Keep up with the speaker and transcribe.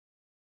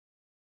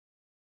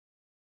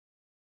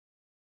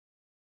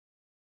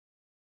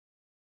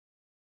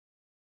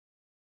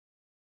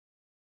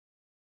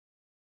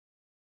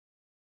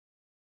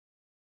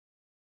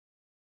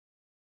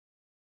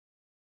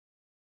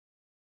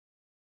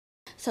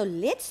So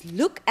let's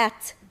look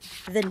at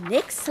the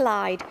next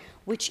slide,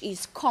 which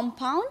is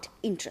compound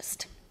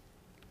interest.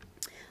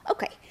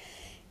 Okay,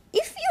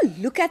 if you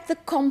look at the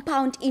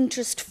compound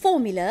interest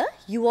formula,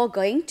 you are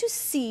going to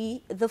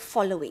see the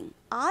following.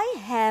 I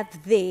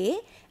have there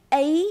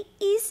A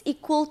is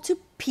equal to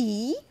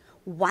P,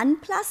 1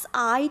 plus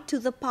I to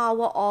the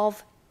power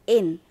of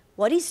N.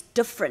 What is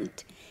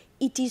different?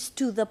 It is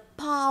to the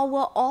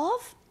power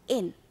of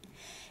N.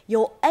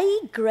 Your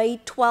A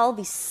grade 12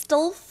 is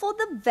still for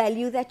the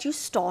value that you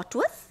start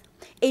with,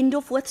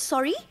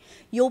 sorry.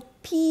 Your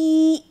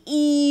P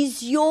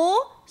is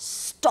your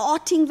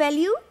starting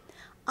value.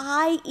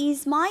 I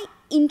is my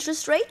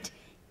interest rate.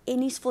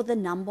 N is for the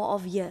number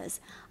of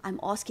years. I'm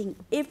asking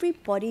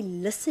everybody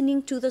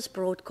listening to this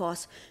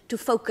broadcast to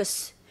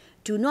focus.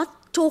 Do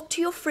not talk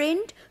to your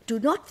friend. Do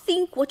not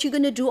think what you're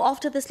going to do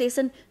after this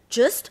lesson.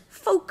 Just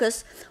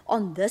focus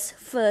on this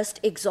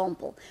first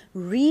example.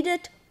 Read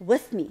it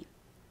with me.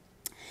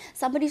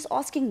 Somebody's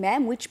asking,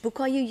 ma'am, which book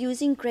are you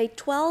using? Grade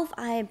 12.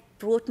 I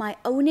brought my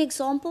own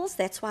examples.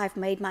 That's why I've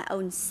made my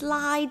own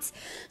slides.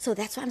 So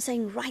that's why I'm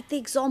saying write the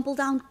example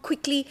down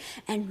quickly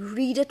and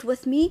read it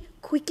with me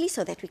quickly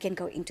so that we can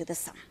go into the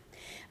sum.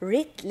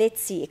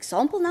 Let's see.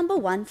 Example number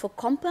 1 for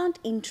compound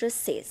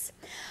interest says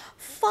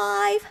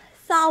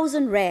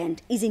 5,000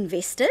 Rand is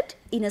invested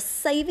in a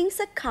savings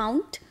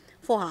account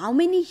for how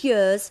many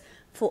years?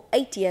 For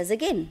 8 years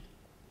again.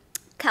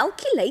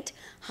 Calculate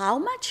how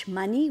much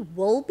money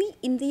will be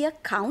in the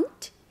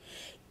account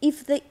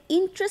if the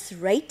interest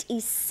rate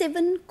is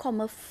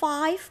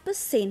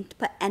 7.5%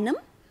 per annum.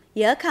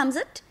 Here comes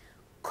it.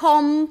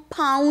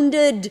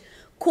 Compounded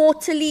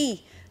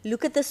quarterly.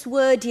 Look at this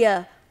word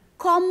here.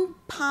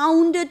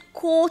 Compounded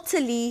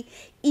quarterly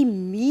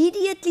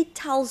immediately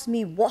tells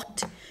me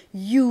what?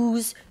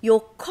 Use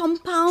your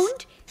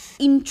compound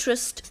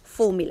interest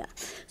formula.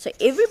 So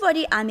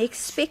everybody, I'm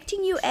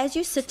expecting you as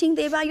you're sitting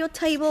there by your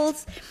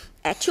tables,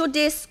 at your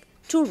desk,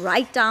 to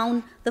write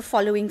down the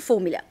following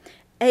formula.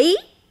 A,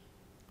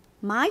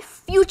 my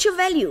future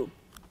value.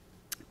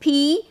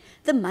 P,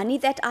 the money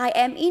that I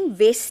am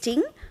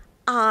investing.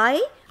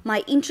 I,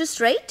 my interest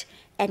rate.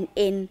 And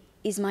N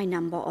is my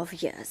number of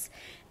years.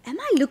 Am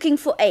I looking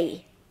for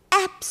A?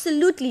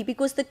 Absolutely,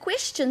 because the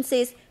question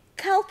says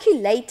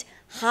calculate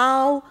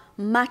how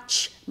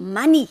much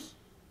money.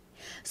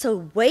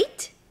 So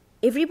wait,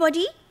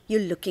 everybody,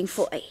 you're looking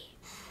for A.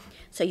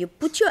 So you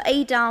put your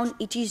A down.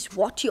 It is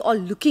what you are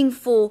looking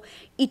for.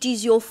 It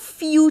is your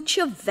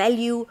future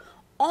value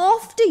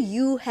after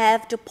you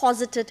have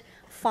deposited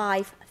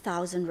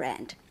 5,000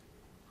 Rand.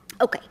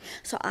 Okay,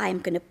 so I'm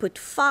going to put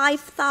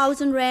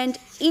 5,000 Rand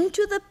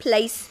into the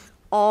place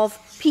of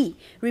P.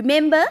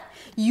 Remember,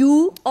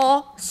 you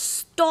are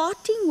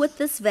starting with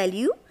this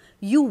value.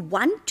 You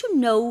want to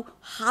know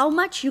how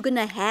much you're going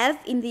to have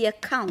in the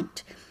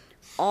account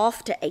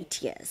after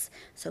 8 years.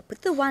 So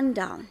put the 1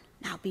 down.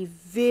 Now be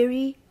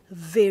very,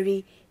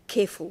 very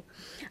careful.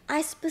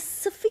 I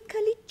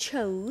specifically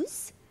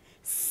chose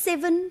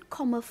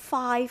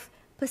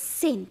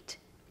 7.5%.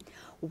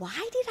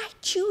 Why did I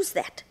choose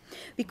that?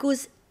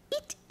 Because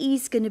it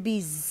is going to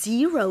be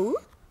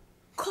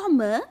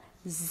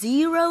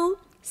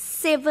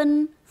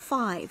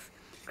 0.075.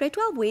 Grade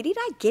 12, where did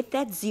I get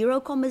that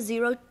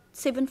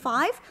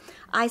 0.075?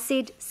 I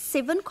said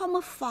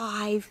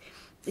 7.5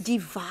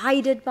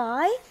 divided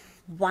by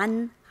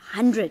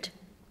 100.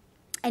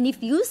 And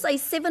if you say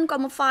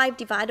 7.5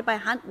 divided by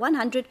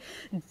 100,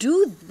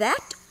 do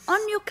that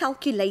on your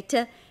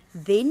calculator,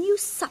 then you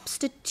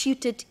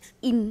substitute it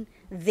in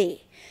there.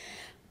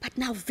 But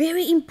now,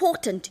 very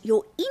important,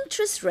 your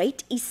interest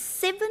rate is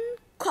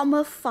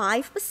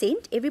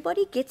 7.5%.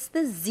 Everybody gets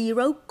the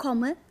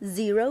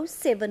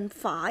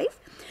 0.075.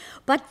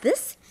 But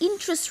this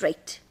interest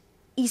rate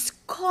is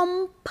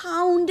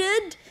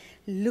compounded.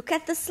 Look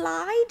at the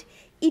slide.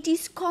 It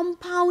is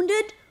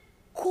compounded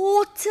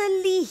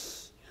quarterly.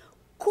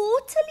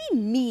 Quarterly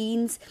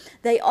means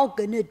they are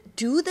going to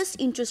do this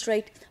interest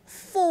rate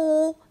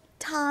 4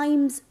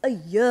 times a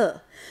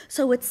year.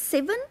 So it's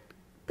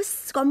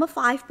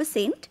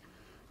 7.5%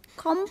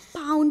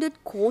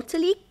 compounded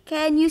quarterly.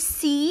 Can you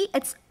see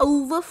it's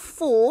over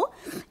 4?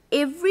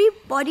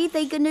 Everybody,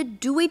 they're going to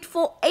do it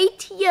for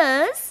 8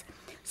 years.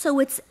 So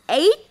it's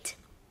 8,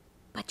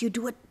 but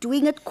you're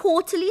doing it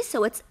quarterly,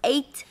 so it's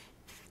 8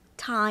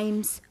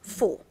 times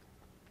 4.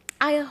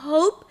 I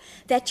hope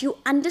that you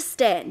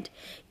understand.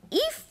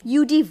 If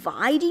you're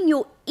dividing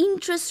your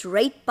interest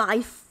rate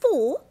by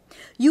 4,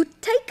 you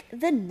take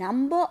the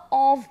number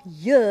of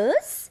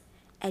years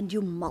and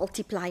you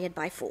multiply it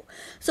by 4.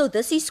 So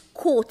this is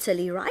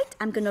quarterly, right?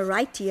 I'm going to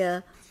write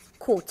here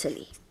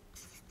quarterly.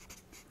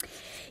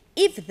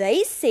 If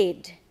they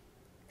said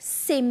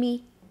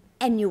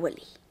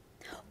semi-annually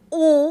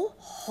or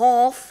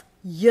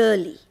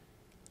half-yearly,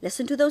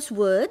 listen to those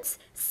words,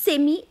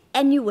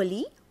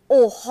 semi-annually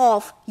or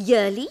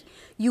half-yearly,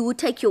 you would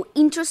take your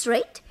interest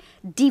rate,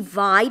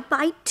 divide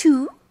by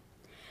 2,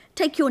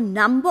 take your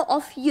number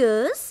of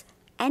years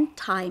and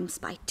times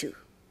by 2.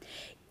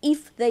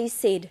 If they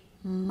said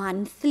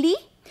monthly,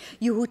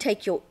 you would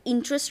take your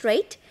interest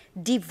rate,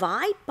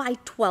 divide by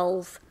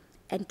 12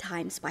 and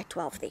times by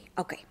 12 there.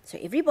 Okay, so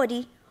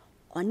everybody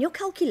on your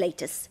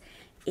calculators,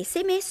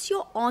 SMS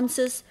your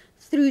answers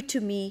through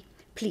to me,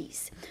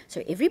 please.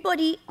 So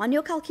everybody on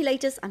your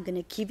calculators, I'm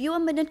going to give you a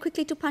minute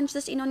quickly to punch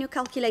this in on your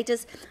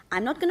calculators.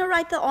 I'm not going to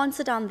write the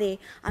answer down there.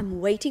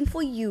 I'm waiting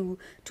for you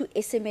to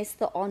SMS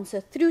the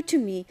answer through to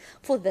me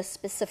for this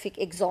specific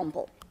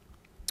example.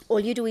 All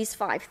you do is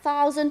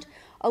 5,000,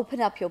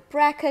 open up your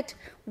bracket,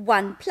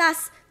 1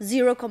 plus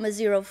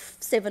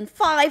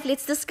 0,075.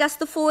 Let's discuss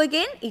the 4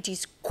 again. It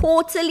is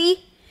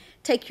quarterly.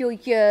 Take your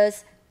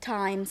years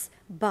times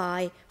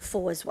by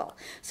 4 as well.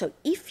 So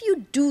if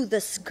you do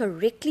this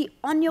correctly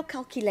on your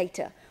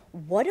calculator,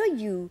 what are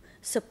you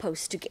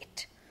supposed to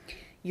get?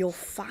 Your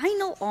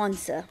final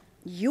answer,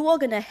 you are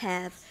going to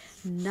have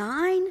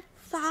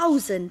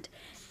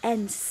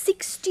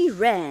 9,060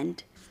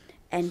 Rand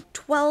and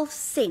 12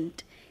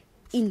 cent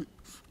in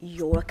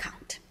your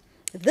account.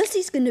 This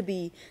is going to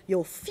be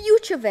your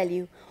future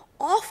value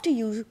after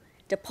you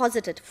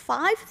deposited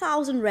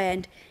 5,000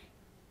 Rand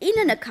in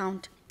an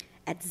account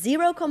at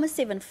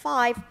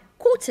 0,75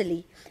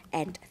 quarterly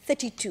and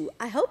 32.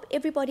 I hope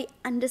everybody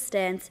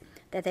understands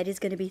that that is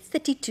going to be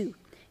 32.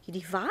 You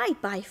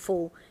divide by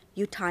 4,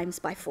 you times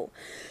by 4.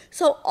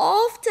 So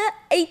after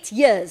 8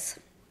 years,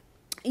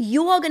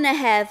 you are going to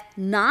have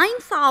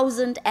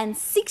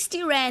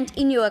 9,060 Rand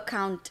in your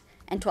account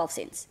and 12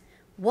 cents.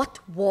 What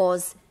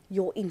was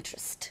your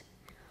interest?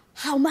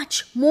 How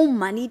much more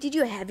money did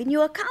you have in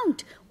your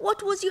account?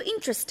 What was your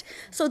interest?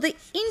 So the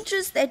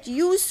interest that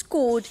you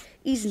scored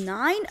is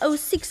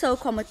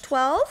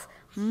 9060,12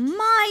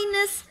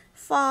 minus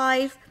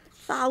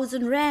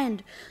 5,000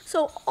 Rand.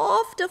 So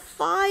after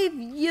 5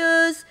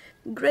 years,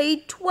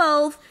 grade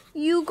 12,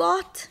 you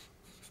got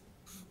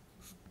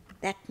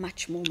that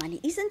much more money.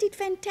 Isn't it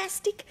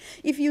fantastic?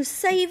 If you're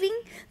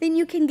saving, then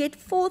you can get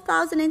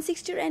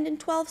 4,060 Rand and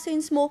 12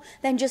 cents more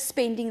than just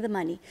spending the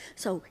money.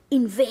 So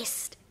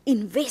invest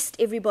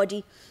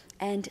everybody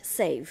and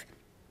save.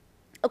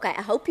 Okay,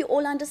 I hope you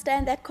all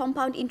understand that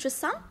compound interest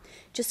sum.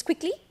 Just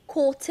quickly,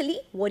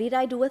 quarterly, what did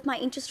I do with my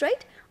interest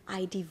rate?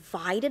 I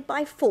divided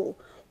by 4.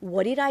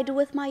 What did I do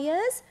with my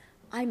years?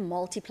 I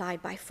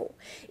multiplied by 4.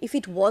 If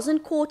it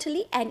wasn't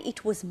quarterly and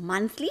it was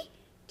monthly,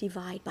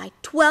 divide by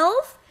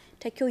 12.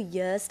 Take your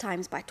years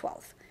times by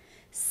 12.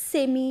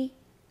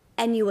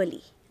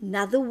 Semi-annually.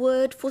 Another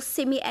word for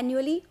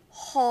semi-annually,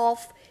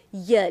 half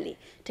yearly.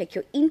 Take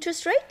your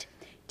interest rate,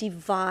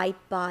 divide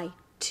by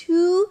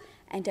 2,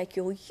 and take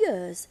your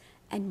years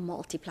and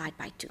multiply it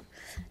by 2.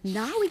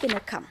 Now we're going to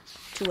come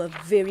to a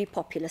very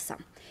popular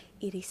sum.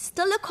 It is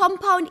still a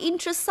compound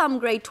interest sum,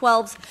 grade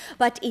 12s,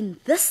 but in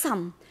this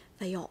sum,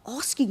 they are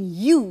asking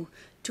you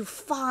to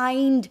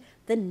find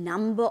the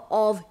number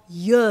of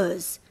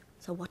years.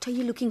 So what are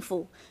you looking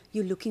for?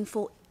 You're looking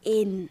for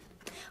N.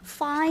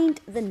 Find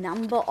the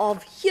number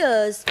of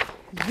years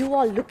you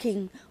are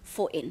looking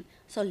for N.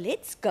 So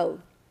let's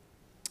go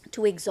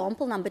to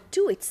example number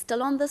 2. It's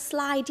still on the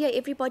slide here,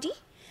 everybody.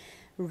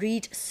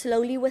 Read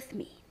slowly with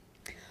me.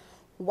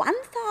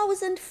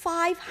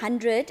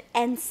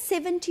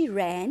 1,570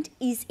 Rand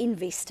is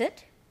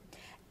invested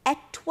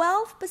at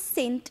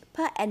 12%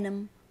 per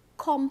annum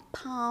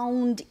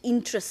compound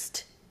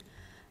interest.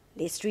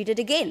 Let's read it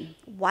again.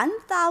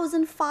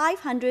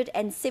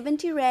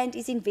 1,570 Rand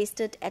is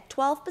invested at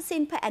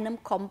 12% per annum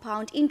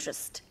compound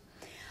interest.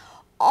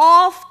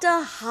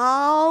 After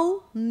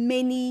how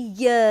many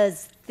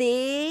years?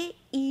 There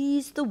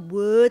is the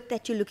word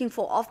that you're looking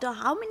for. After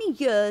how many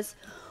years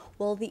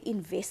will the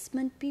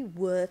investment be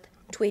worth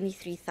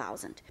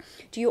 23,000?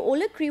 Do you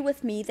all agree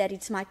with me that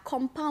it's my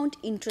compound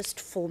interest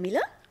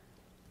formula?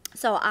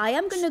 So I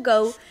am going to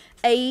go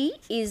A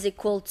is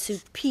equal to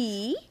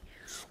P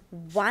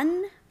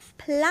 1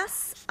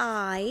 plus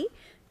I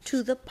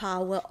to the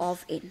power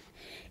of N.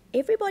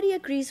 Everybody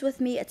agrees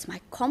with me, it's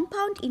my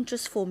compound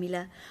interest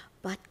formula,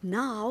 but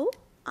now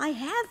I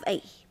have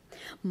A.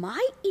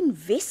 My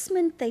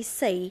investment, they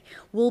say,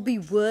 will be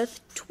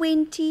worth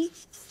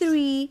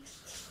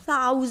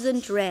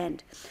 23,000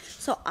 Rand.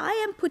 So I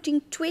am putting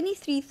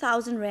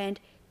 23,000 Rand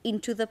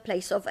into the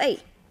place of A.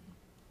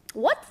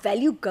 What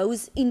value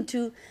goes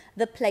into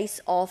the place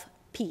of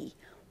P?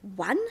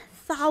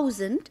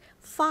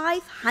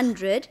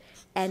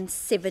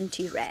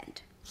 1,570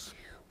 Rand.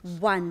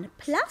 1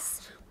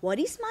 plus, what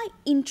is my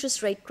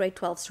interest rate, grade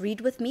 12s?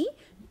 Read with me,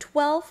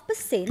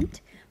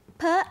 12%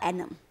 per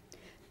annum.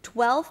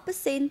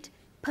 12%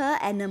 per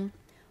annum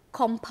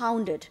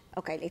compounded.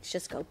 Okay, let's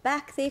just go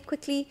back there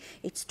quickly.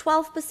 It's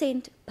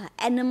 12% per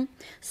annum.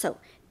 So,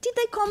 did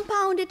they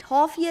compound it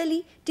half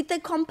yearly? Did they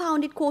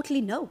compound it quarterly?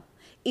 No.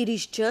 It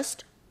is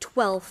just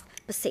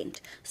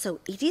 12%. So,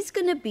 it is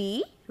going to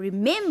be,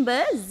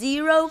 remember,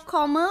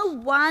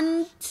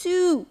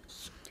 0,12.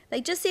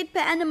 They just said per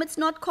annum, it's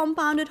not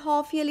compounded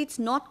half yearly, it's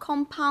not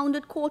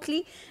compounded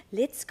quarterly.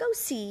 Let's go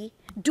see,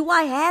 do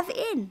I have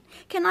N?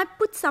 Can I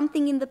put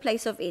something in the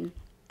place of N?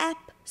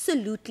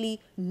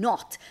 Absolutely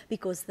not,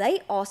 because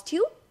they asked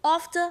you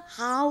after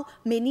how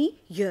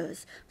many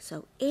years.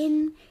 So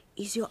N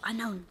is your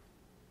unknown.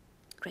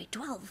 Grade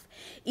 12.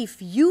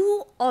 If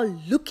you are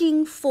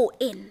looking for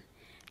n,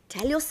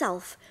 tell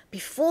yourself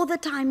before the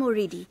time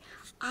already,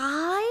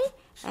 I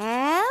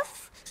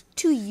have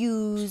to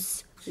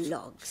use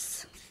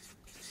logs.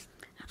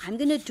 I'm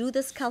going to do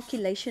this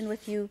calculation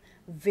with you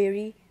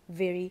very,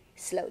 very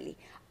slowly.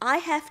 I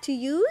have to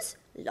use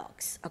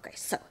logs. Okay,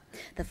 so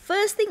the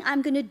first thing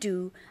I'm going to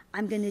do,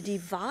 I'm going to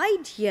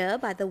divide here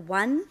by the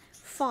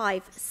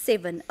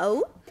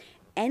 1570,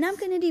 and I'm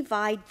going to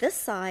divide this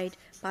side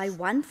by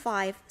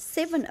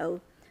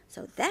 1570.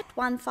 So that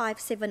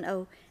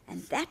 1570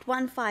 and that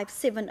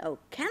 1570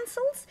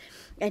 cancels,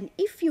 and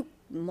if you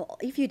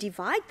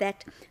divide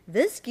that,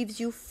 this gives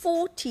you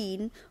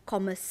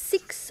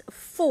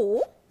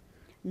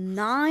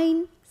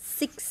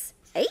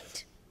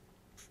 14,64968.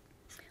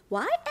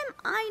 Why am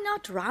I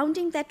not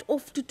rounding that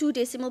off to 2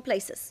 decimal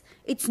places?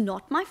 It's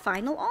not my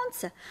final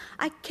answer.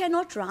 I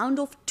cannot round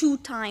off 2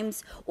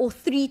 times or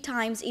 3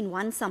 times in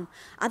one sum.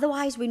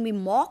 Otherwise, when we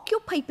mark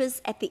your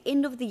papers at the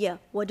end of the year,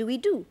 what do? We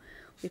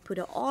put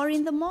an R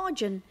in the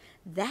margin.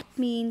 That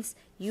means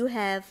you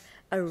have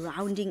a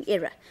rounding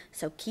error.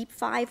 So keep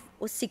 5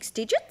 or 6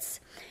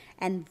 digits.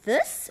 And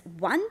this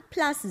 1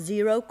 plus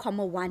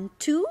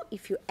 0,12,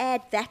 if you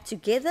add that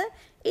together,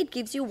 it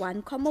gives you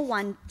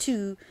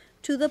 1,12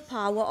 to the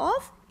power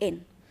of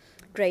n.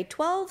 Grade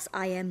 12s,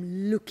 I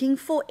am looking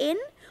for n.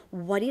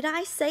 What did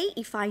I say?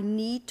 If I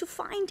need to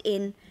find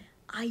n,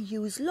 I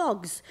use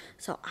logs.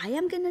 So I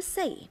am going to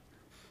say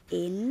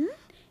n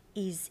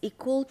is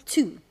equal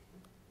to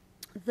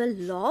the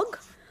log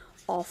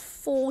of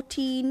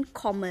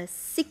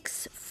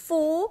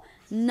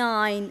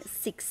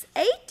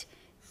 14,64968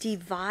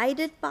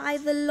 divided by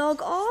the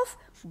log of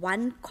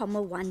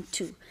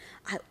 1,12.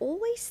 I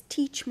always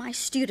teach my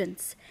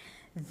students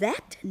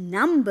that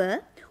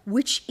number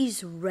which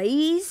is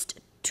raised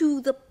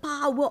to the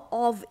power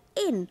of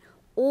n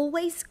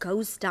always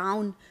goes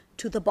down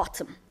to the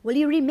bottom. Will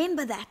you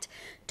remember that?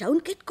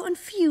 Don't get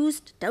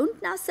confused.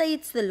 Don't now say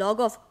it's the log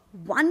of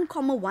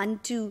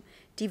 1,12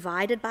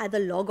 divided by the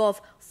log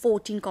of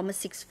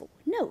 14,64.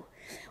 No.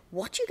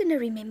 What you're going to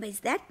remember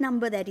is that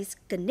number that is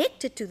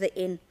connected to the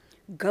n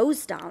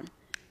goes down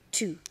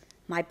to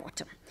my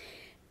bottom.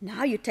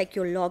 Now you take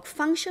your log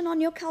function on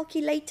your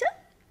calculator.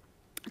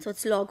 So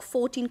it's log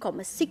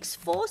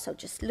 14,64. So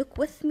just look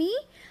with me.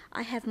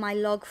 I have my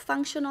log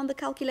function on the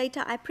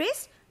calculator. I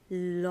press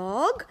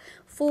log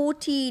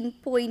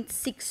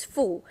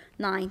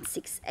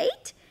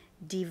 14.64968.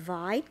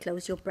 Divide,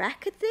 close your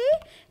bracket there,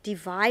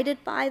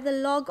 divided by the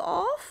log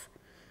of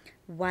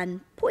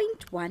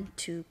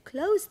 1.12,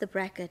 close the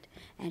bracket,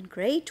 and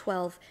grade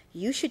 12,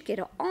 you should get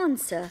an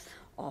answer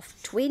of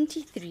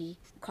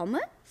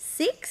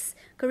 23,6,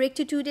 correct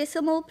to 2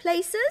 decimal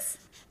places,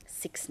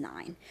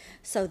 69.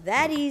 So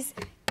that is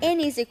n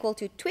is equal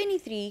to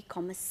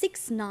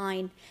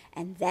 23,69,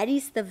 and that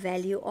is the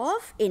value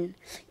of n.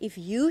 If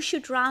you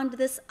should round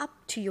this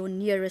up to your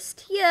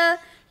nearest here,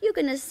 you're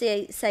going to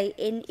say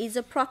n is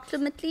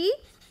approximately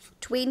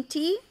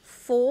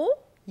 24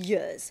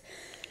 years.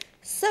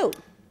 So,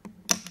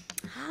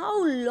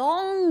 how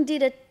long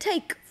did it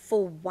take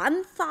for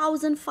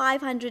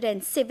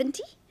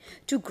 1,570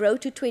 to grow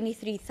to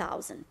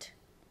 23,000?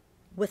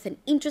 With an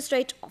interest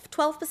rate of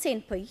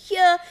 12% per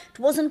year. It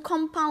wasn't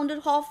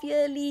compounded half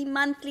yearly,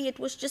 monthly, it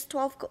was just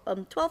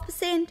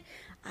 12%.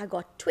 I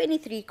got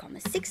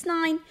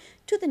 23,69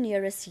 to the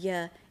nearest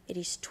year. It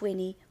is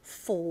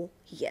 24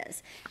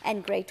 years.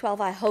 And grade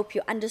 12, I hope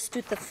you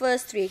understood the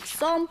first 3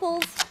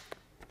 examples.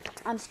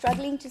 I'm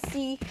struggling to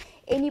see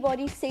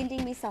anybody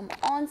sending me some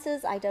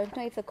answers. I don't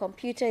know if the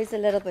computer is a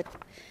little bit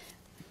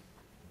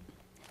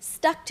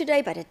stuck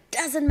today, but it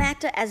doesn't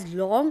matter as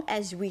long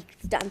as we've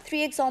done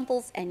 3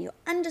 examples and you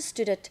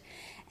understood it.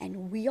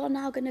 And we are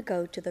now going to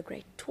go to the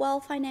grade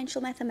 12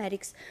 financial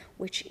mathematics,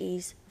 which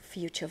is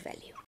future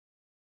value.